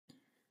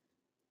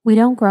We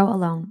don't grow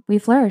alone. We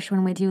flourish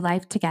when we do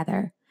life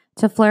together.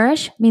 To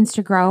flourish means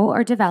to grow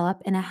or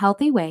develop in a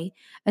healthy way,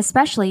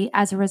 especially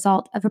as a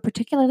result of a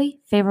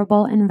particularly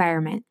favorable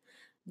environment.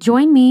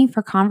 Join me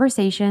for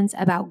conversations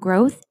about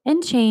growth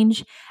and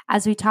change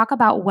as we talk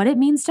about what it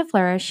means to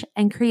flourish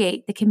and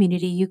create the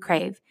community you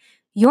crave.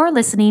 You're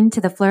listening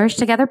to the Flourish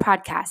Together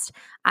podcast.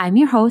 I'm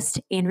your host,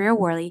 Andrea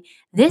Worley.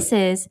 This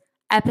is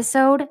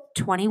episode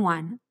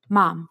 21.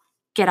 Mom,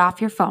 get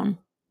off your phone.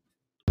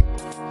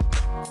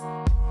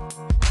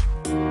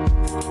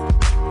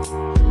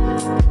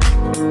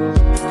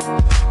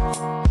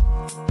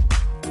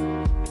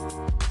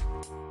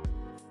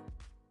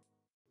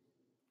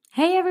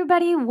 Hey,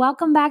 everybody,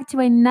 welcome back to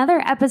another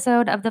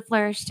episode of the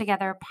Flourish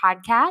Together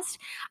podcast.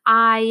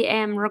 I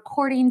am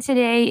recording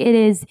today. It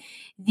is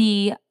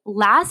the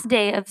last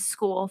day of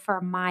school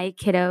for my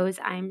kiddos.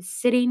 I'm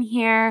sitting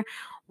here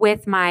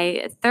with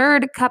my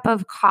third cup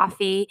of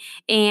coffee,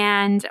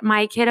 and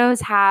my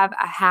kiddos have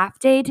a half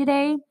day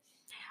today.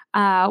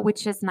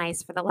 Which is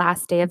nice for the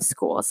last day of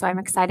school. So I'm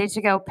excited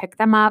to go pick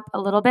them up a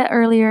little bit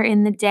earlier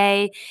in the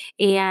day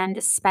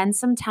and spend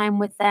some time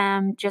with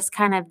them, just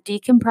kind of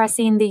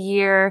decompressing the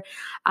year.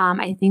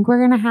 I think we're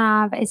going to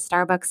have a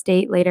Starbucks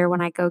date later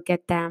when I go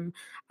get them.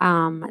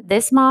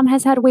 This mom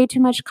has had way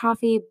too much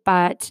coffee,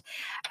 but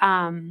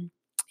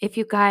if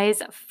you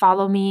guys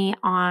follow me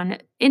on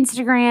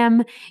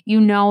Instagram,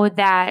 you know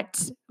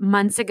that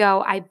months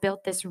ago I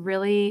built this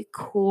really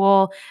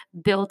cool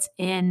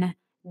built-in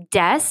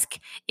desk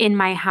in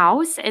my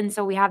house. And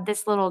so we have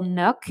this little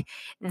nook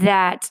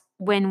that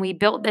when we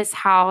built this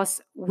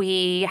house,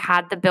 we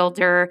had the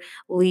builder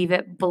leave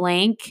it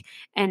blank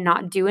and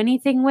not do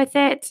anything with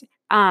it.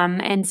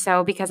 And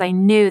so because I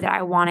knew that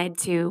I wanted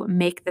to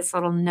make this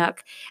little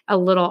nook a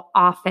little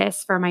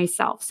office for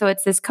myself. So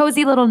it's this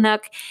cozy little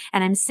nook,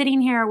 and I'm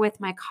sitting here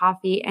with my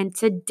coffee. And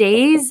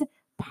today's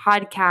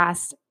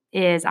podcast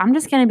is, I'm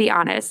just going to be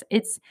honest,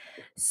 it's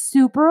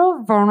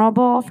super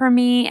vulnerable for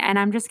me. And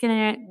I'm just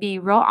going to be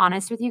real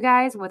honest with you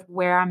guys with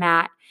where I'm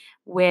at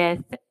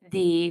with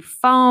the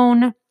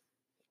phone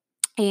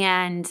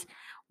and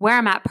where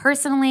I'm at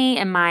personally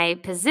in my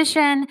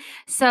position.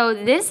 So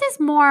this is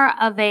more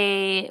of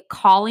a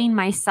calling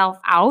myself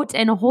out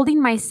and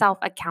holding myself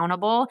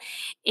accountable,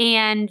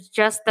 and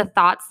just the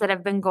thoughts that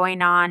have been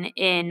going on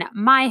in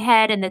my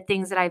head and the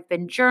things that I've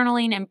been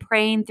journaling and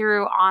praying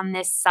through on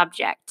this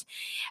subject.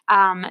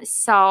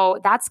 So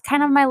that's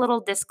kind of my little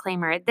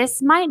disclaimer.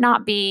 This might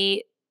not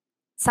be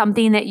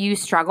something that you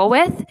struggle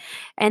with,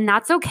 and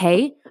that's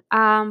okay.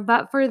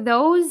 But for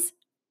those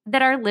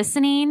that are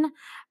listening,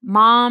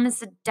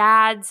 moms,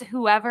 dads,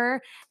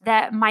 whoever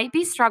that might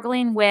be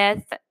struggling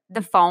with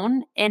the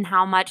phone and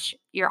how much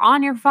you're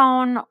on your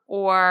phone,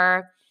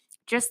 or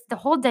just the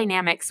whole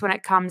dynamics when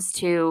it comes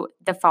to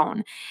the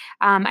phone.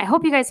 I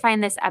hope you guys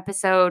find this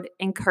episode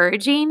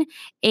encouraging.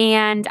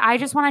 And I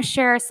just want to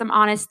share some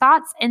honest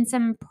thoughts and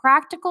some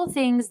practical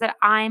things that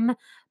I'm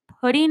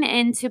putting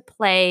into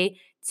play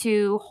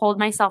to hold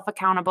myself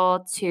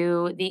accountable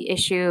to the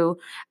issue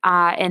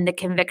and the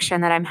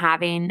conviction that I'm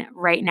having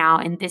right now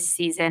in this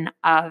season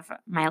of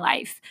my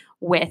life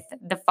with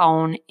the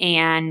phone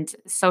and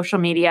social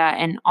media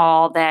and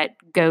all that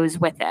goes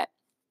with it.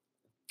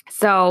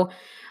 So,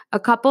 a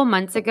couple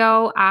months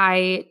ago,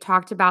 I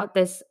talked about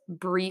this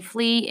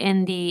briefly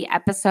in the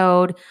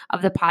episode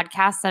of the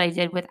podcast that I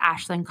did with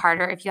Ashlyn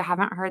Carter. If you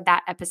haven't heard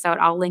that episode,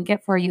 I'll link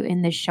it for you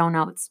in the show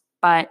notes.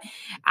 But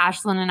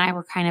Ashlyn and I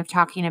were kind of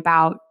talking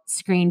about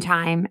screen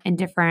time and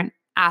different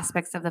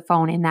aspects of the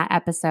phone in that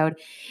episode.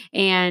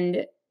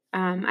 And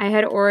I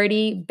had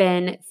already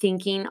been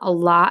thinking a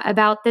lot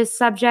about this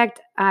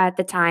subject at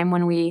the time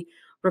when we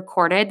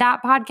recorded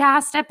that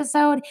podcast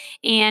episode.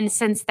 And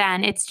since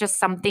then, it's just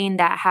something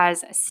that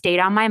has stayed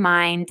on my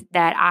mind,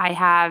 that I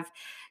have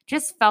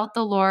just felt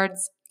the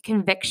Lord's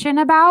conviction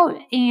about,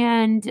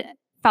 and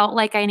felt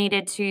like I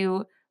needed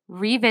to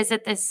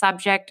revisit this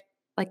subject.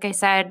 Like I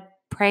said,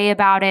 pray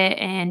about it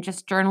and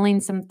just journaling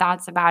some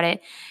thoughts about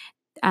it.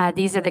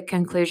 These are the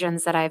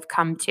conclusions that I've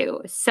come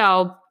to.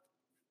 So,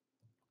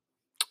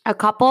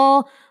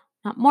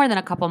 not more than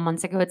a couple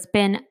months ago, it's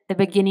been the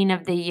beginning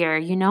of the year.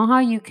 You know how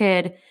you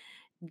could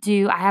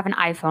I have an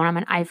iPhone, I'm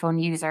an iPhone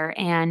user,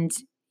 and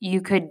you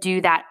could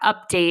do that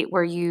update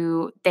where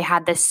they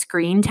had the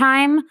screen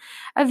time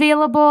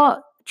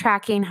available,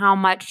 tracking how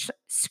much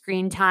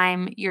screen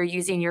time you're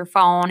using your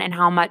phone and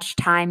how much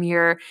time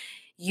you're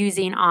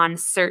using on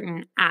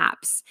certain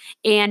apps.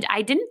 And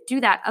I didn't do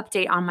that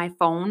update on my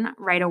phone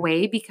right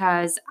away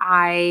because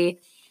I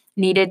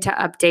needed to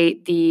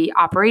update the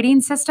operating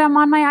system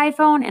on my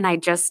iPhone, and I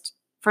just,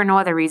 for no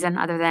other reason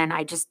other than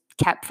I just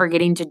kept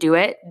forgetting to do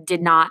it,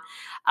 did not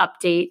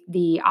update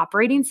the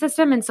operating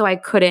system. And so I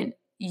couldn't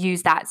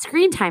use that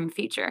screen time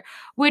feature,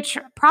 which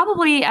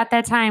probably at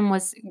that time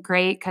was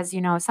great because,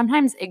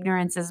 sometimes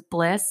ignorance is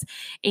bliss,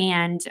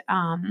 and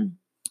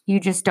you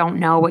just don't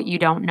know what you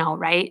don't know,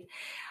 right?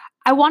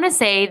 I want to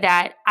say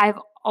that I've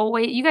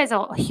you guys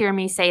will hear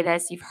me say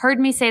this. You've heard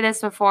me say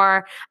this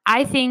before.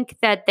 I think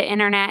that the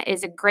internet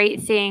is a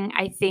great thing.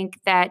 I think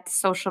that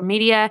social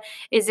media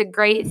is a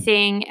great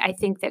thing. I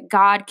think that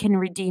God can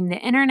redeem the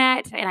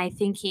internet, and I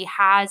think He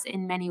has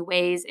in many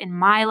ways in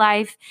my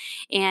life.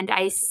 And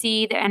I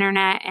see the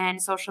internet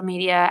and social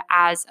media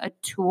as a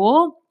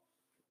tool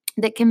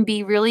that can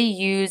be really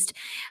used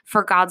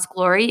for God's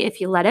glory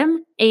if you let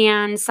Him.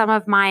 And some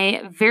of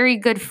my very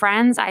good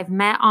friends I've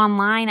met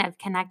online, I've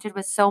connected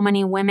with so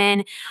many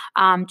women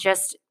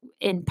just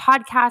in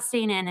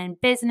podcasting and in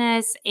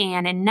business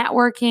and in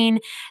networking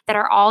that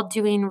are all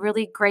doing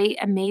really great,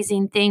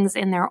 amazing things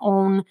in their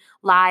own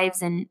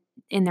lives and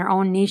in their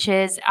own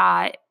niches,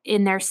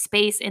 in their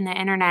space in the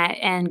internet,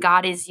 and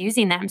God is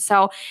using them.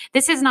 So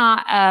this is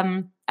not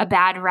a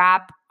bad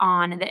rap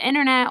on the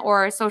internet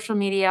or social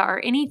media or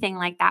anything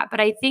like that. But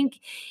I think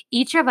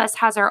each of us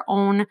has our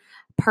own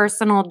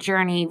personal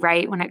journey,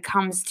 right? When it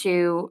comes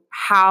to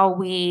how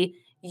we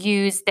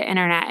use the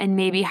internet and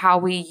maybe how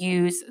we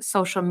use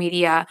social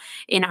media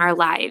in our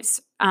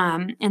lives.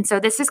 And so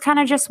this is kind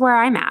of just where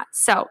I'm at.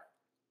 So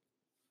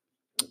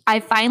I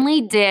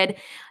finally did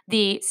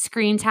the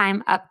screen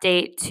time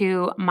update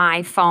to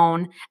my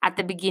phone at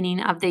the beginning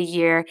of the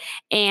year.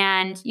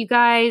 And you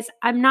guys,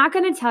 I'm not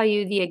going to tell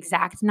you the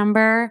exact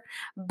number,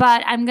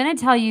 but I'm going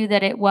to tell you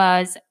that it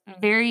was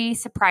very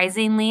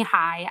surprisingly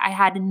high. I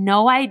had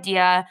no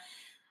idea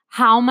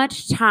how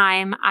much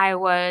time I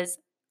was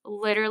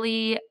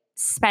literally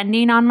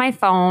spending on my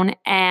phone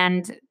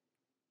and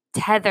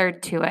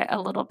tethered to it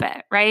a little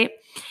bit, right?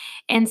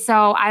 And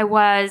so I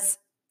was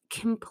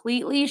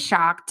completely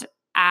shocked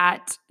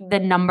at the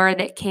number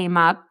that came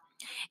up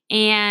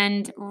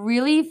and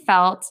really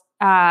felt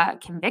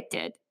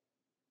convicted,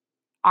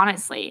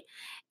 honestly.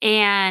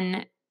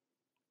 And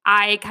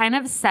I kind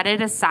of set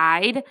it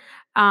aside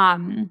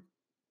um,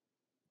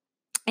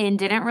 and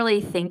didn't really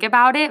think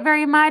about it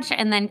very much,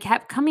 and then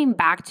kept coming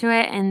back to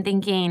it and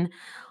thinking,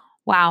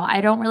 wow,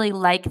 I don't really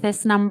like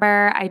this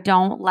number. I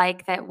don't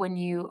like that when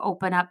you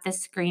open up the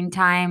screen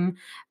time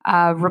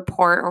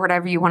report or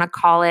whatever you want to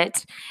call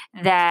it,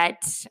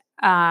 that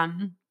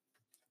um,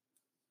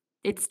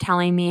 it's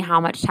telling me how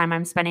much time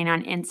I'm spending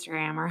on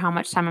Instagram or how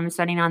much time I'm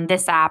spending on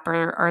this app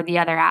or the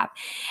other app.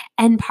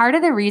 And part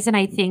of the reason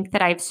I think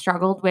that I've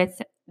struggled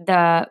with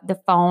the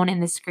phone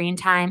and the screen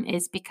time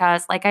is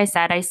because, like I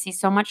said, I see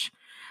so much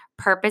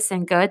purpose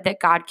and good that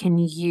God can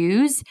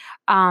use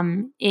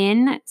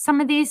in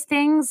some of these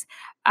things.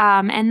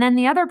 And then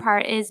the other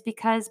part is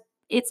because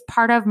it's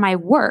part of my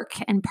work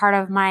and part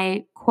of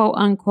my quote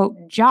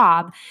unquote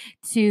job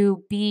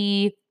to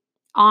be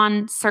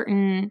on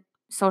certain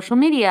social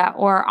media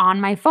or on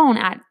my phone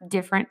at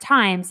different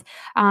times.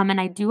 And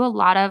I do a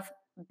lot of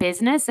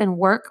business and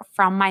work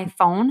from my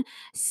phone.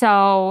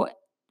 So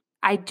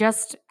I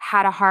just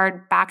had a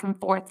hard back and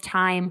forth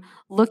time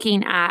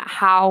looking at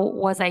how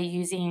was I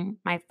using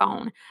my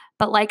phone.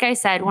 But like I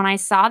said, when I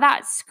saw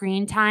that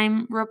screen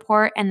time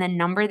report and the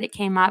number that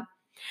came up,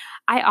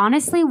 I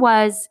honestly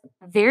was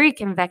very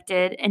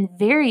convicted and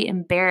very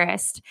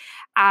embarrassed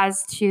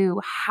as to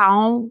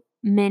how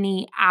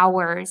many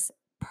hours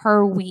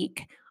per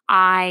week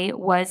I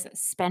was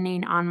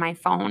spending on my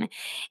phone.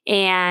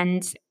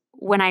 And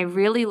when I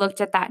really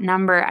looked at that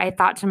number, I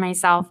thought to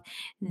myself,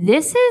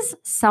 this is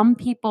some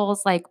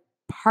people's like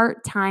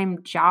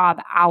part-time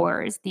job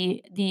hours.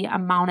 The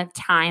amount of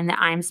time that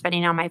I'm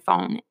spending on my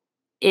phone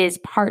is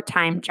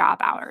part-time job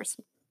hours.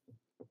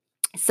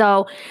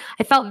 So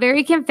I felt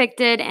very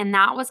convicted, and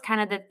that was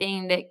kind of the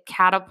thing that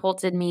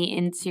catapulted me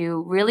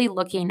into really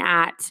looking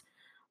at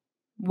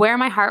where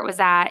my heart was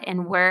at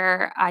and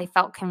where I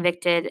felt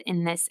convicted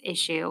in this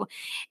issue.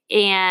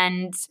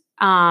 And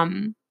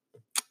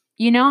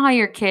you know how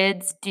your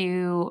kids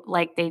do,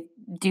 like, they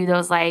do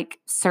those like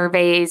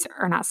surveys,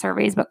 or not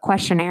surveys, but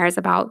questionnaires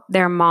about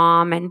their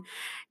mom, and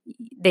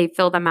they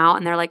fill them out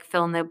and they're like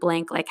fill in the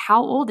blank, like,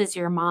 how old is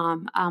your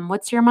mom?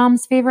 What's your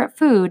mom's favorite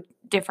food?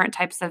 Different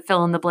types of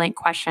fill in the blank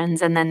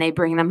questions, and then they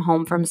bring them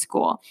home from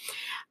school.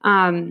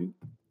 Um,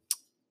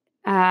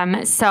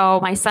 so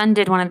my son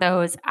did one of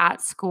those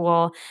at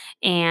school,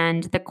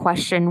 and the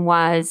question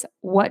was,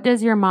 what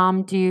does your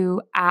mom do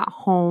at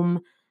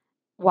home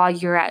while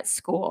you're at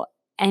school?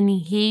 And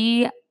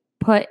he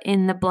put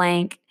in the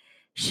blank,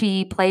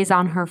 she plays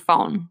on her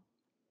phone.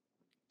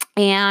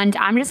 And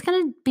I'm just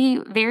going to be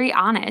very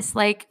honest,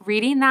 like,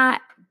 reading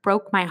that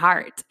broke my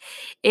heart.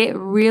 It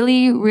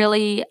really,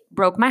 really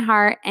broke my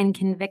heart and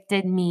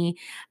convicted me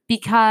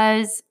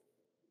because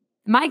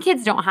my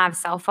kids don't have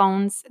cell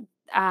phones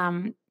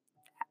um,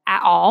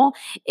 at all.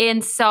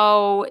 And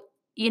so,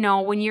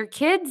 when your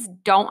kids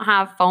don't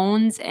have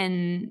phones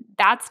and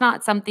that's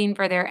not something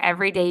for their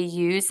everyday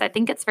use, I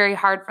think it's very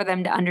hard for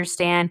them to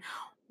understand,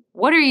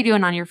 what are you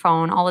doing on your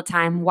phone all the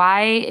time?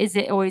 Why is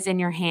it always in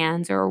your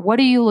hands? Or what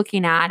are you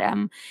looking at?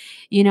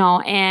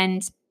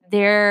 And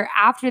there,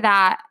 after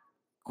that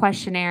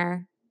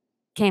questionnaire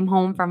came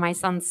home from my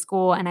son's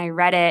school and I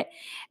read it,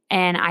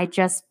 and I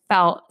just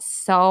felt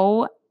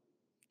so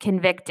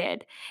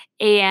convicted.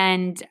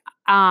 And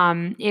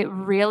it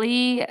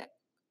really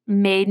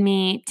made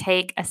me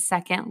take a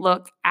second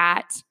look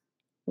at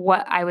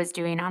what I was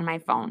doing on my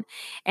phone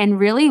and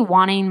really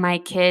wanting my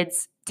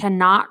kids to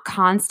not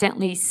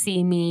constantly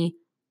see me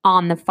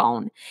on the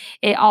phone.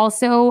 It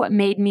also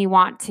made me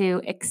want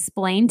to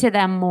explain to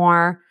them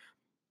more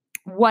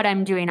what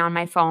I'm doing on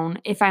my phone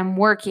if I'm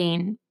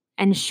working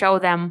and show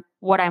them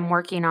what I'm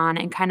working on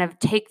and kind of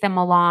take them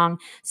along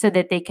so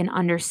that they can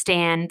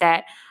understand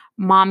that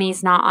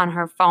mommy's not on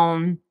her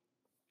phone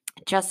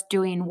just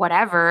doing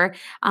whatever.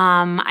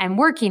 I'm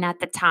working at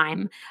the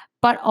time.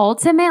 But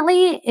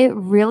ultimately, it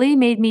really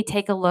made me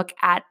take a look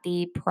at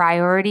the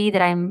priority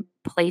that I'm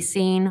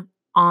placing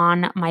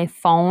on my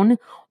phone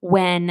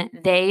when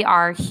they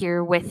are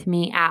here with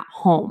me at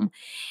home.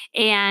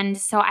 And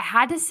so I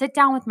had to sit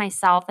down with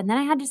myself and then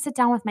I had to sit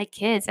down with my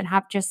kids and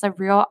have just a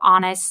real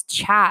honest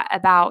chat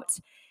about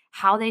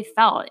how they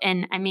felt.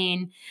 And I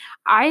mean,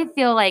 I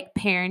feel like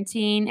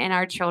parenting and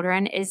our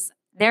children is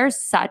they're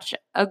such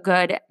a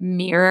good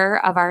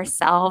mirror of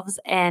ourselves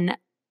and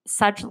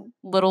such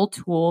little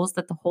tools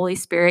that the Holy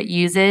Spirit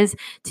uses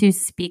to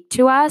speak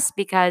to us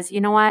because you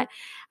know what?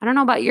 I don't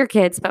know about your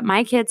kids, but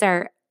my kids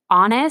are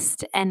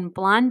honest and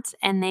blunt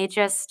and they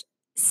just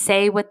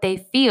say what they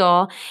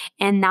feel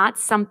and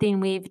that's something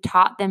we've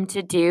taught them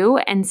to do.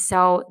 And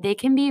so they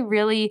can be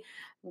really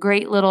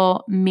great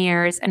little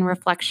mirrors and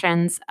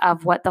reflections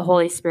of what the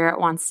Holy Spirit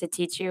wants to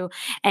teach you.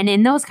 And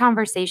in those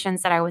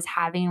conversations that I was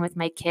having with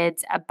my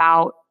kids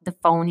about the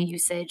phone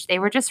usage, they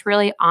were just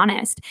really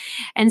honest.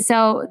 And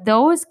so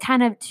those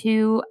kind of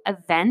two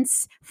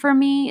events for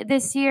me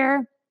this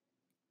year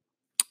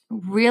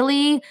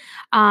really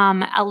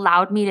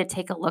allowed me to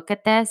take a look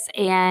at this.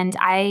 And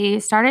I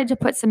started to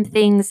put some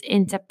things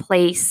into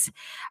place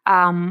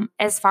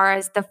as far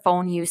as the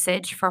phone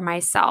usage for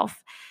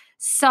myself.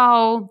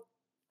 So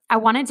I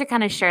wanted to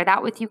kind of share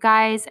that with you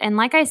guys. And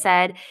like I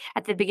said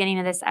at the beginning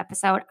of this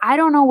episode, I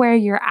don't know where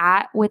you're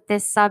at with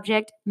this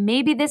subject.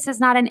 Maybe this is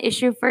not an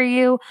issue for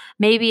you.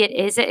 Maybe it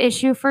is an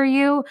issue for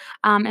you.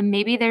 And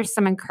maybe there's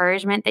some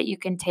encouragement that you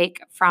can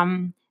take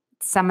from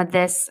some of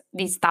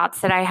these thoughts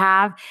that I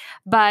have.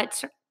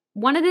 But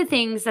one of the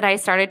things that I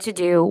started to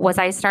do was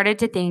I started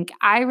to think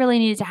I really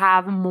needed to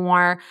have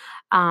more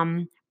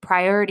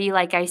priority,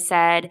 like I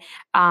said,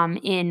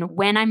 in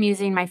when I'm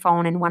using my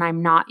phone and when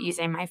I'm not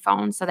using my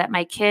phone so that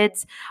my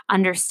kids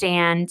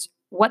understand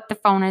what the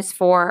phone is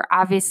for.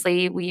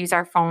 Obviously, we use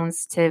our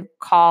phones to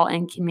call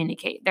and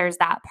communicate. There's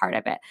that part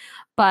of it.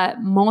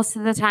 But most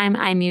of the time,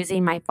 I'm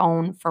using my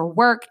phone for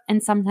work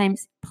and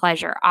sometimes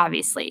pleasure,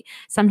 obviously.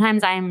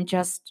 Sometimes I'm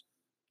just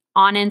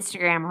on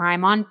Instagram or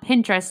I'm on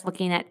Pinterest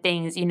looking at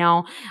things,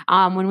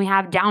 when we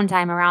have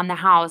downtime around the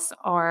house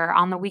or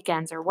on the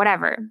weekends or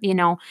whatever,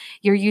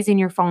 you're using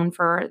your phone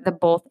for the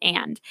both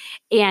and.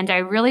 And I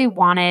really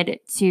wanted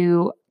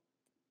to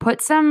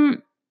put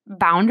some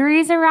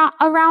boundaries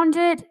around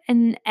it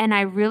and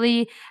I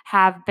really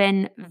have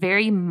been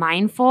very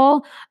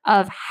mindful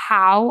of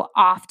how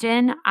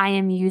often I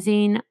am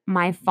using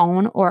my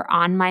phone or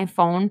on my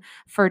phone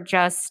for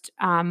just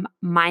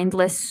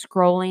mindless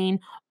scrolling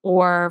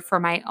or for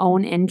my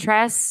own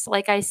interests,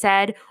 like I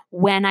said,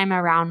 when I'm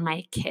around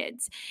my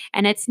kids.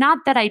 And it's not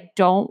that I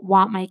don't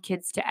want my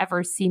kids to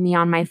ever see me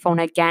on my phone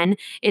again.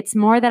 It's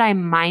more that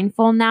I'm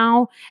mindful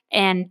now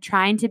and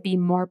trying to be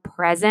more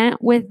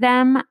present with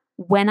them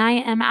when I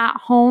am at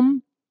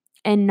home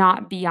and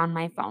not be on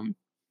my phone.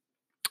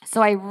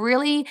 So I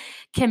really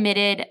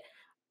committed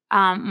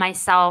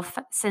myself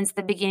since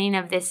the beginning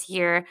of this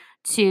year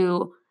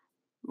to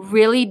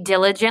really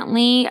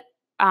diligently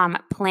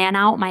plan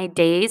out my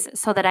days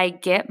so that I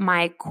get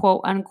my quote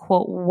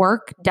unquote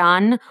work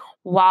done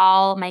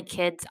while my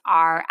kids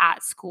are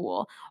at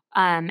school.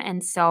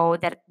 And so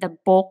that the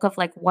bulk of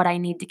like what I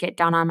need to get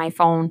done on my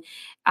phone,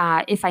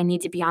 if I need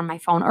to be on my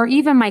phone or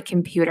even my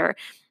computer,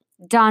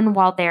 done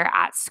while they're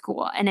at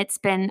school. And it's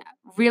been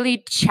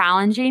really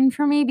challenging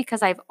for me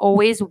because I've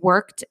always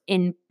worked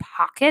in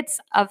pockets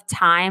of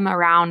time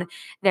around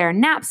their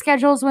nap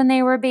schedules when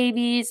they were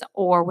babies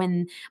or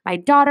when my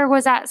daughter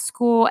was at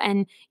school.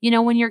 And,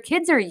 when your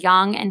kids are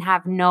young and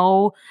have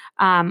no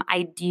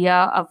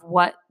idea of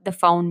what the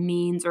phone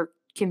means or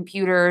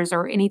computers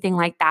or anything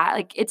like that,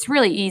 like it's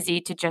really easy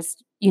to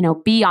just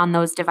be on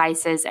those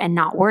devices and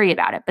not worry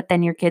about it. But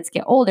then your kids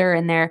get older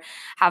and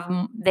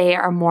they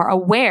are more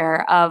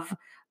aware of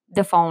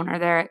the phone or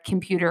their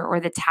computer or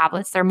the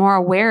tablets. They're more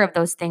aware of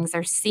those things.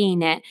 They're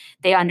seeing it.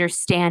 They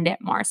understand it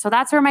more. So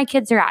that's where my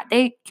kids are at.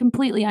 They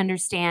completely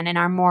understand and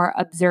are more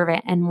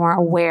observant and more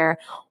aware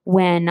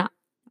when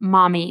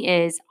mommy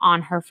is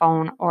on her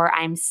phone or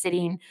I'm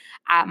sitting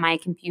at my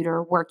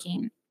computer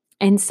working.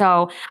 And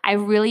so I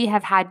really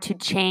have had to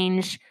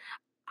change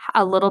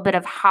a little bit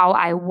of how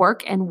I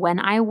work and when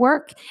I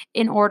work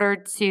in order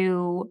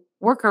to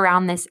work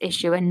around this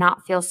issue and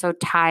not feel so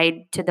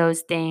tied to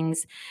those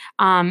things.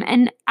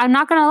 And I'm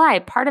not going to lie,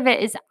 part of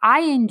it is I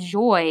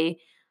enjoy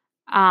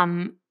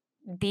um,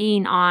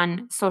 being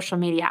on social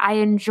media. I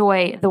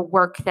enjoy the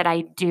work that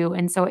I do.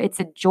 And so it's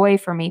a joy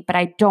for me, but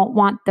I don't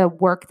want the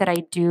work that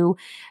I do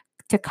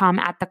to come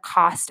at the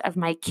cost of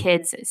my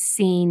kids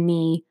seeing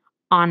me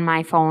on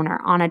my phone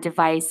or on a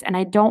device, and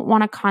I don't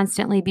want to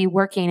constantly be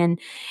working.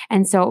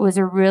 And so it was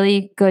a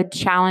really good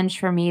challenge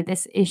for me,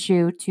 this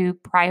issue, to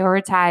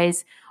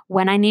prioritize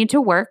when I need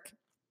to work.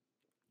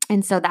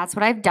 And so that's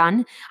what I've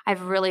done.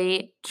 I've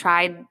really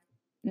tried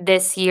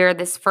this year,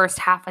 this first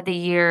half of the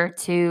year,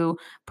 to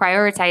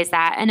prioritize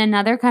that. And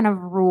another kind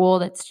of rule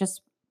that's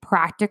just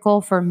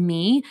practical for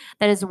me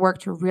that has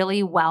worked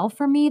really well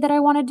for me that I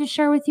wanted to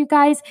share with you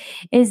guys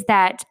is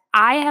that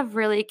I have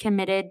really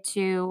committed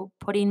to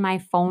putting my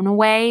phone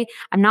away.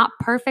 I'm not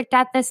perfect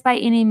at this by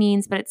any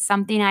means, but it's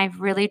something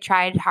I've really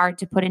tried hard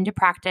to put into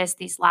practice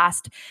these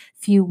last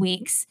few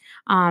weeks.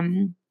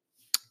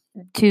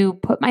 To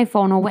put my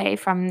phone away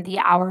from the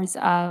hours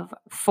of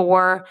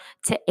 4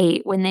 to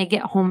 8 when they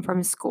get home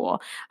from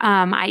school.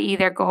 I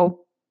either go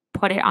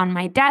put it on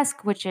my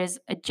desk, which is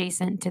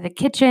adjacent to the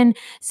kitchen,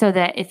 so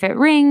that if it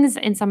rings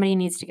and somebody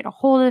needs to get a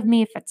hold of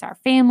me, if it's our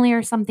family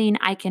or something,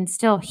 I can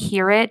still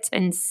hear it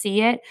and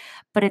see it,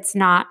 but it's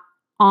not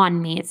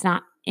on me. It's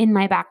not in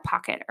my back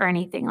pocket or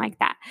anything like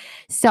that.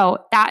 So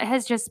that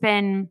has just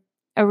been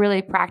a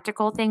really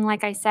practical thing,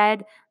 like I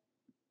said,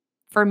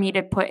 for me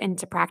to put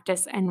into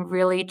practice and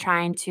really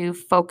trying to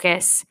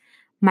focus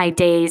my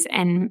days.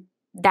 And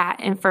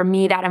for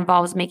me, that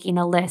involves making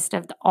a list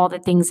of all the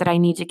things that I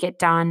need to get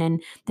done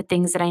and the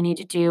things that I need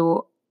to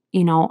do,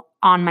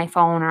 on my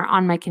phone or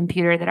on my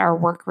computer that are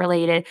work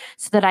related,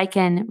 so that I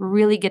can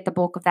really get the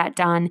bulk of that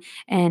done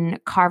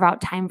and carve out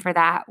time for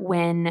that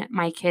when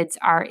my kids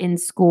are in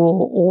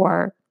school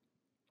or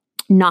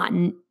not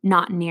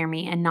near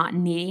me and not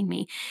needing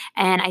me.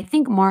 And I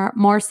think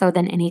more so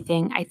than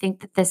anything, I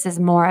think that this is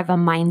more of a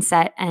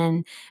mindset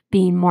and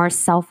being more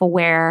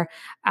self-aware,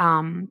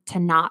 to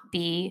not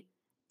be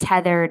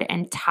tethered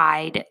and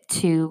tied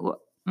to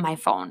my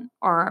phone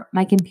or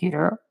my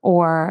computer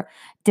or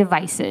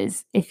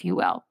devices, if you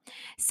will.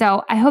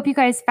 So I hope you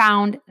guys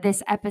found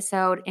this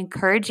episode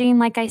encouraging,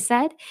 like I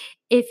said.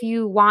 If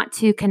you want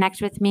to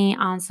connect with me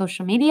on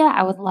social media,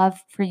 I would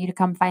love for you to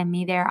come find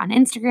me there on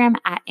Instagram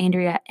at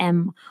Andrea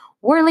M.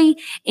 Worley.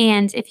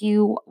 And if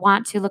you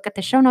want to look at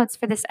the show notes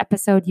for this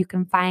episode, you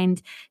can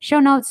find show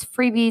notes,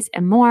 freebies,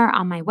 and more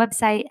on my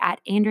website at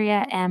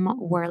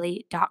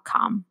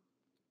AndreaMWorley.com.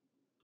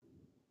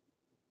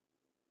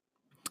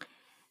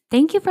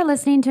 Thank you for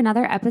listening to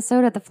another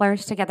episode of the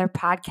Flourish Together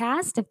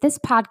podcast. If this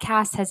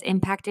podcast has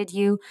impacted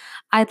you,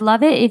 I'd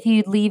love it if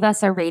you'd leave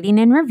us a rating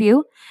and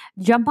review.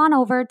 Jump on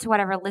over to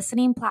whatever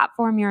listening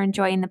platform you're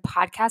enjoying the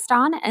podcast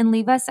on and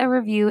leave us a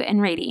review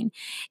and rating.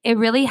 It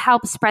really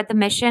helps spread the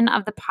mission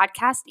of the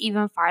podcast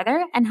even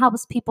farther and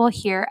helps people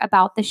hear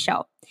about the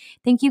show.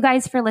 Thank you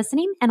guys for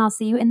listening, and I'll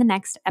see you in the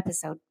next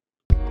episode.